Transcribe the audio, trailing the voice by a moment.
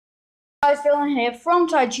guys, Dylan here from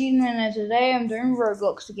Tycheating, and today I'm doing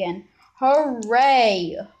Roblox again.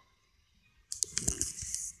 Hooray!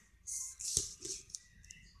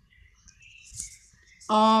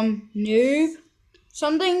 Noob?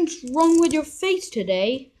 Something's wrong with your face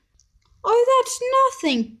today. Oh, that's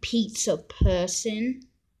nothing, pizza person.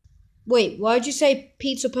 Wait, why'd you say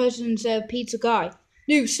pizza person instead of pizza guy?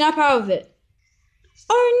 Noob, snap out of it.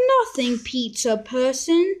 Oh, nothing, pizza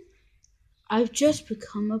person. I've just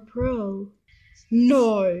become a pro.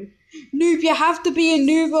 No. Noob, you have to be a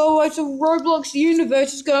noob, otherwise the Roblox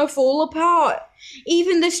universe is gonna fall apart.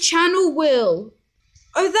 Even this channel will.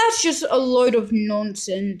 Oh, that's just a load of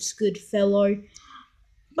nonsense, good fellow.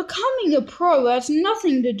 Becoming a pro has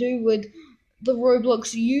nothing to do with the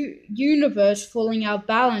Roblox universe falling out of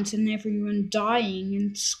balance and everyone dying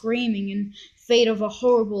and screaming and fate of a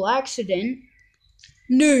horrible accident.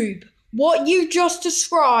 Noob, what you just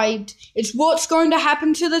described is what's going to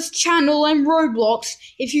happen to this channel and Roblox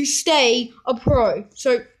if you stay a pro.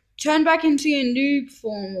 So turn back into your noob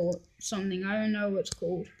form or something. I don't know what it's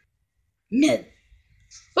called. No.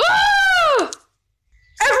 Ah!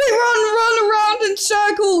 Everyone run around in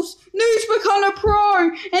circles. Noob's become a pro,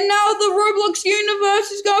 and now the Roblox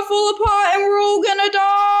universe is gonna fall apart and we're all gonna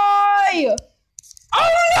die.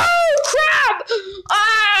 Oh no! Crap!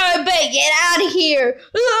 I better get out of here.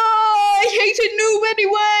 I hated noob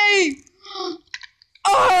anyway.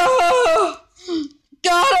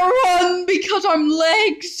 Gotta run because I'm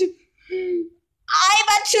legs. I'm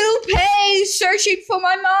a toupee searching for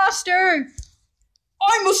my master.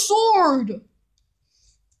 I'm a sword.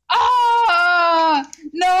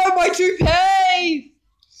 No, my toupee.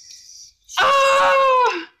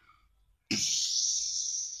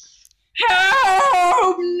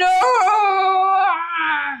 Help! No!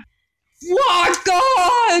 What?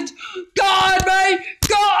 God! God, mate!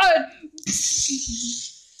 God!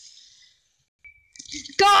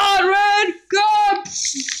 God, man! God!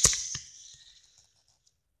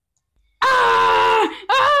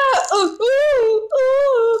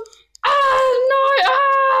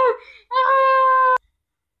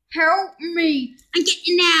 Help me! I'm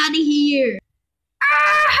getting out of here!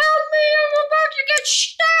 Help me! I'm about to get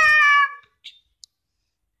stabbed!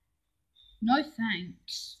 No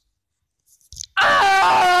thanks.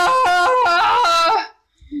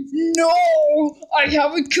 No! I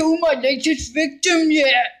haven't killed my latest victim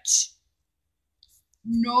yet!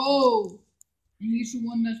 No! And he's the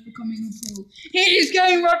one that's becoming a pro. He's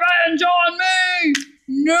getting revenge on me!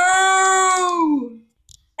 No!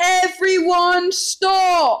 Everyone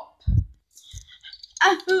stop!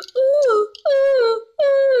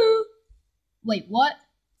 Wait, what?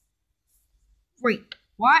 Wait,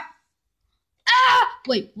 what?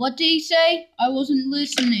 Wait, what did he say? I wasn't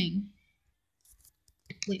listening.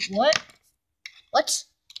 Wait, what? What?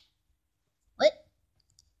 What?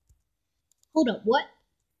 Hold up, what?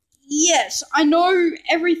 Yes, I know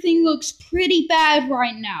everything looks pretty bad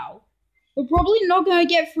right now. We're probably not gonna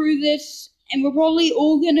get through this, and we're probably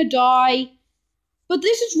all gonna die. But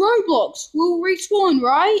this is Roblox. We'll respawn,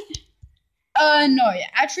 right? No.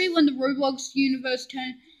 Actually, when the Roblox universe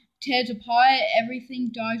tears apart, everything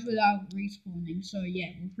dies without respawning. So,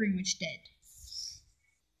 yeah, we're pretty much dead.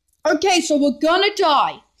 Okay, so we're gonna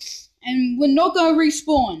die. And we're not gonna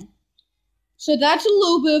respawn. So that's a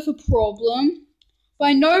little bit of a problem. But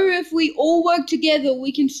I know if we all work together,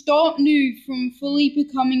 we can stop Noob from fully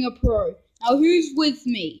becoming a pro. Now, who's with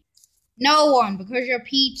me? No one, because you're a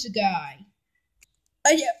pizza guy.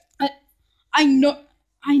 I know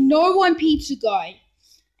I'm pizza guy,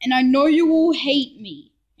 and I know you all hate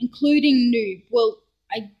me, including Noob. Well,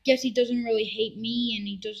 I guess he doesn't really hate me, and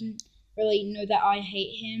he doesn't really know that I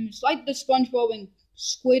hate him. It's like the SpongeBob and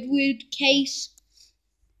Squidward case.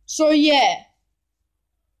 So yeah,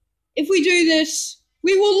 if we do this,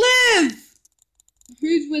 we will live!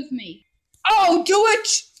 Who's with me? Oh, do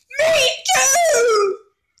it! Me too!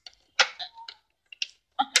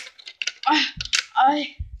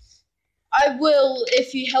 I will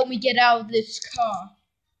if you help me get out of this car.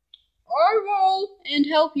 I will and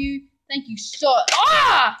help you. Thank you so.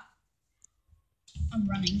 I'm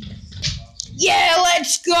running. Yeah,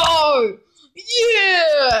 let's go!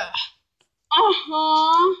 Yeah!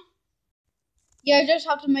 Yeah, I just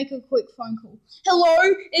have to make a quick phone call.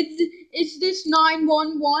 Hello? Is this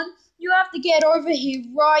 911? You have to get over here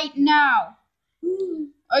right now.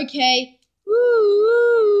 Okay.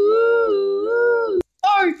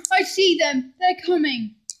 Oh, I see them. They're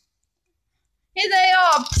coming. Here they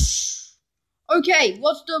are. Okay,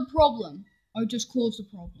 what's the problem? I just caused the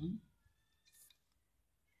problem.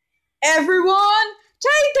 Everyone,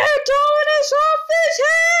 take their dominance off his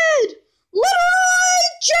head! Leroy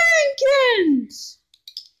Jenkins!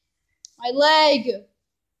 My leg.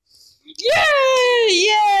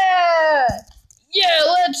 Yeah! Yeah,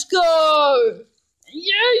 let's go!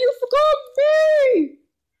 Yeah, you forgot me!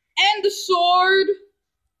 And the sword.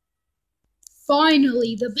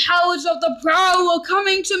 Finally, the powers of the prow are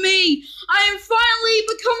coming to me. I am finally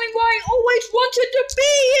becoming what I always wanted to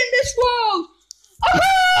be in this world.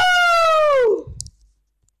 Oh!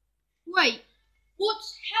 Wait,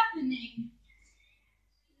 what's happening?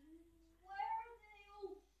 Where are they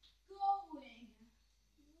all going?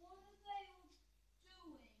 What are they all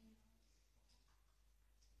doing?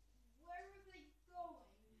 Where are they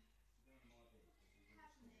going? What's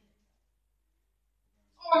happening?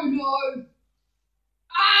 Oh no!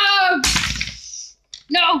 Ah!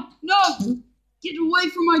 No! Get away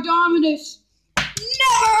from my Dominus!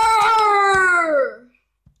 Never!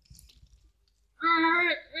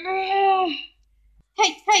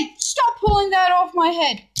 Hey, stop pulling that off my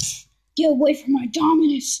head! Get away from my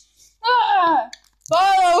Dominus! Ah!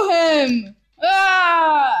 Follow him!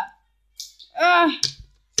 Ah! Ah!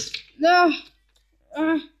 No!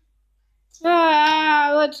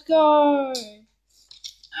 Let's go!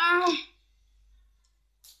 Ah!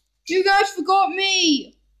 You guys forgot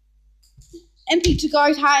me! And Pizza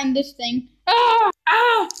Guy's hat in this thing. Ah!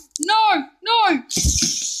 No!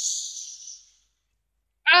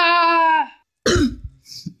 Ah!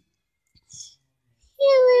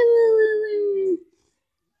 Everyone,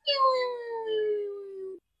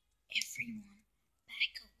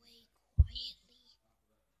 back away quietly.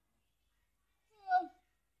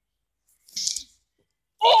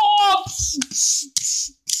 Oh!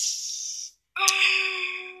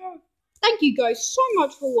 Thank you guys so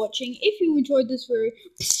much for watching. If you enjoyed this video,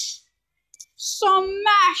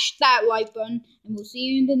 smash that like button, and we'll see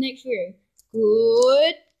you in the next video.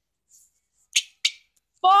 Good.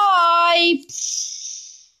 Bye.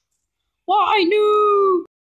 Bye. No.